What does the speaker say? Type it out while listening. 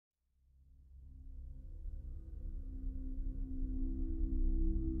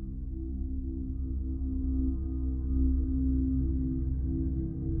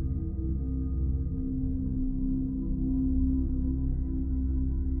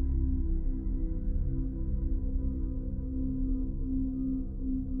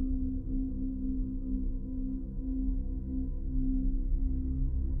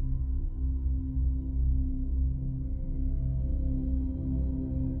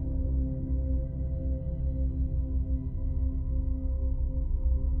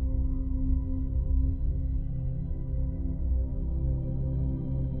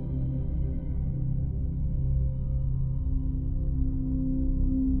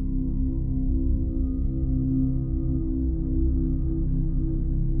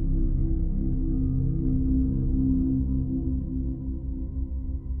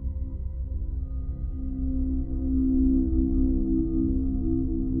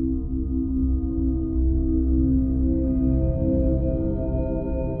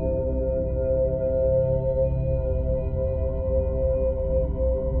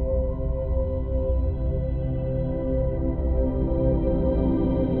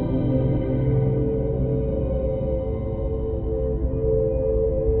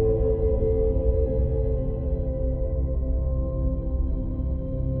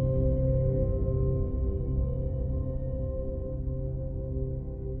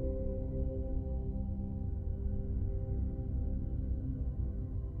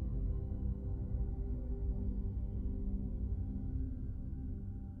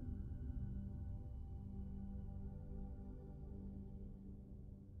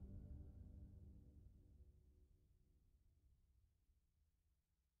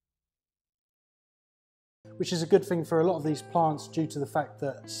which is a good thing for a lot of these plants due to the fact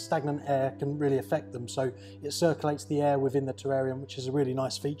that stagnant air can really affect them. So it circulates the air within the terrarium, which is a really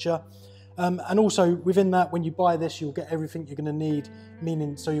nice feature. And also within that, when you buy this, you'll get everything you're going to need,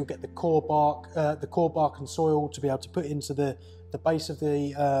 meaning so you'll get the core bark and soil to be able to put into the base of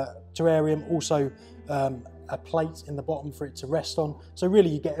the terrarium, also a plate in the bottom for it to rest on. So really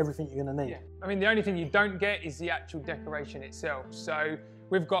you get everything you're going to need. Yeah. I mean, the only thing you don't get is the actual decoration itself. So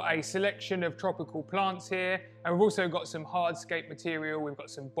we've got a selection of tropical plants here, and we've also got some hardscape material. We've got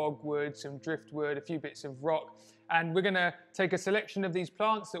some bogwood, some driftwood, a few bits of rock. And we're going to take a selection of these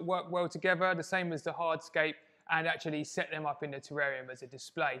plants that work well together, the same as the hardscape, and actually set them up in the terrarium as a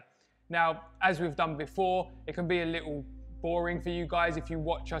display. Now, as we've done before, it can be a little boring for you guys if you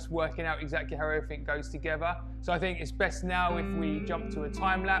watch us working out exactly how everything goes together. So I think it's best now if we jump to a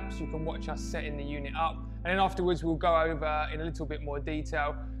time lapse. You can watch us setting the unit up, and then afterwards we'll go over in a little bit more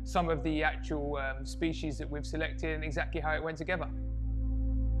detail some of the actual species that we've selected and exactly how it went together.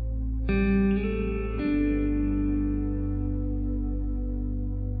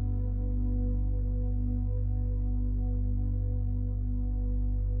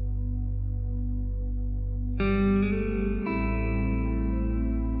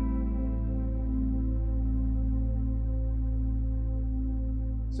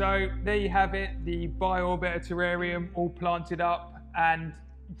 So there you have it, the Biorb terrarium all planted up, and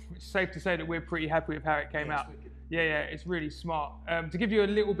it's safe to say that we're pretty happy with how it came out. Yeah, it's really smart. To give you a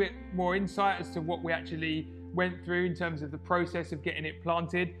little bit more insight as to what we actually went through in terms of the process of getting it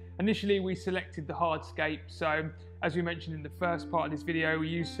planted, initially we selected the hardscape. So as we mentioned in the first part of this video, we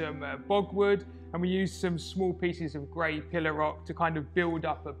used some bogwood, and we used some small pieces of grey pillar rock to kind of build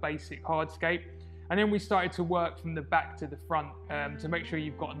up a basic hardscape. And then we started to work from the back to the front to make sure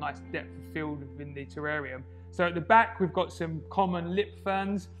you've got a nice depth of field within the terrarium. So at the back, we've got some common lip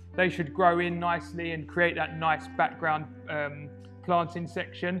ferns. They should grow in nicely and create that nice background planting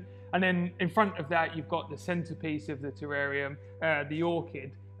section. And then in front of that, you've got the centerpiece of the terrarium, the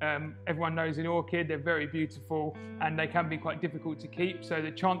orchid. Everyone knows an orchid, they're very beautiful and they can be quite difficult to keep. So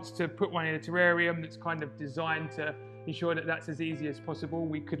the chance to put one in a terrarium that's kind of designed to ensure that that's as easy as possible,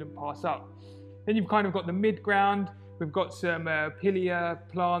 we couldn't pass up. Then you've kind of got the mid-ground. We've got some pilia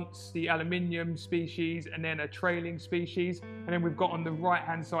plants, the aluminium species, and then a trailing species. And then we've got on the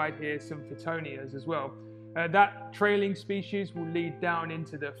right-hand side here some Phoetonias as well. That trailing species will lead down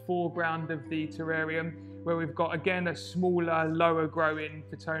into the foreground of the terrarium, where we've got, again, a smaller, lower-growing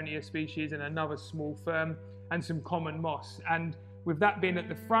Phoetonia species and another small fern, and some common moss. And with that being at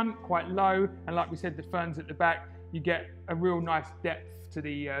the front, quite low, and like we said, the ferns at the back, you get a real nice depth to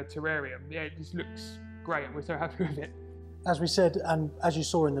the terrarium. Yeah, it just looks great and we're so happy with it. As we said, and as you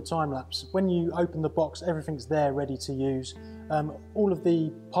saw in the time lapse, when you open the box, everything's there ready to use. All of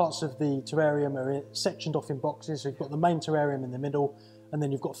the parts of the terrarium are sectioned off in boxes. So you've got the main terrarium in the middle, and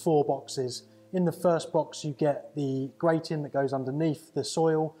then you've got 4 boxes. In the first box, you get the grating that goes underneath the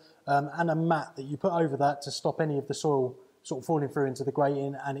soil, and a mat that you put over that to stop any of the soil sort of falling through into the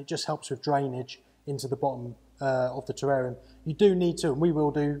grating, and it just helps with drainage into the bottom of the terrarium. You do need to, and we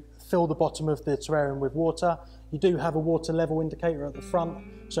will do, fill the bottom of the terrarium with water. You do have a water level indicator at the front,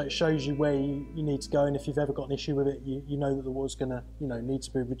 so it shows you where you need to go, and if you've ever got an issue with it, you know that the water's going to need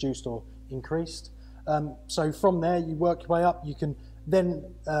to be reduced or increased. So from there, you work your way up. You can then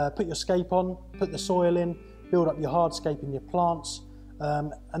put your scape on, put the soil in, build up your hardscape and your plants,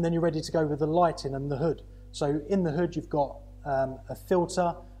 and then you're ready to go with the lighting and the hood. So in the hood, you've got a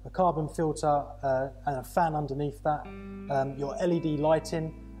filter, a carbon filter, and a fan underneath that, your LED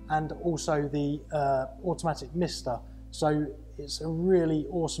lighting, and also the automatic mister. So it's a really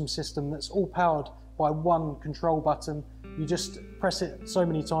awesome system that's all powered by one control button. You just press it so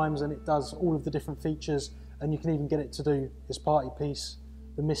many times and it does all of the different features, and you can even get it to do this party piece,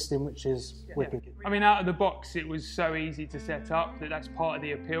 the misting, which is wicked. I mean, out of the box, it was so easy to set up that's part of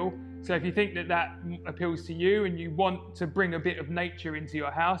the appeal. So if you think that appeals to you and you want to bring a bit of nature into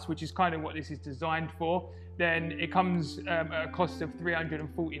your house, which is kind of what this is designed for, then it comes at a cost of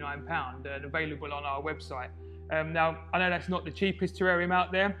 £349 and available on our website. Now, I know that's not the cheapest terrarium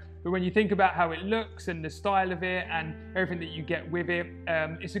out there, but when you think about how it looks and the style of it and everything that you get with it,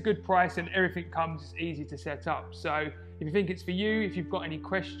 it's a good price and everything comes easy to set up. So if you think it's for you, if you've got any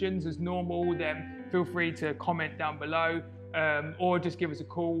questions as normal, then feel free to comment down below, or just give us a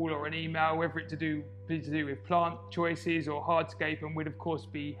call or an email, whether it's to do with plant choices or hardscape, and we'd of course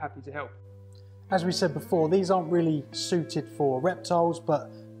be happy to help. As we said before, these aren't really suited for reptiles, but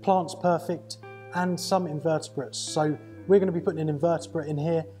plants perfect, and some invertebrates. So We're going to be putting an invertebrate in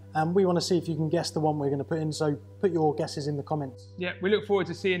here, and we want to see if you can guess the one we're going to put in, so put your guesses in the comments. Yeah, we look forward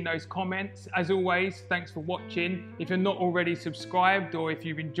to seeing those comments. As always, thanks for watching. If you're not already subscribed, or if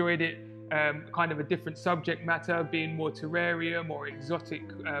you've enjoyed it, kind of a different subject matter, being more terrarium or exotic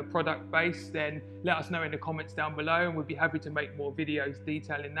product based, then let us know in the comments down below, and we'll be happy to make more videos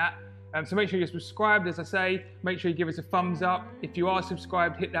detailing that. So make sure you're subscribed, as I say. Make sure you give us a thumbs up. If you are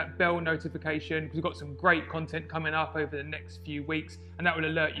subscribed, hit that bell notification, because we've got some great content coming up over the next few weeks, and that will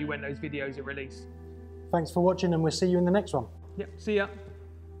alert you when those videos are released. Thanks for watching, and we'll see you in the next one. Yep, see ya.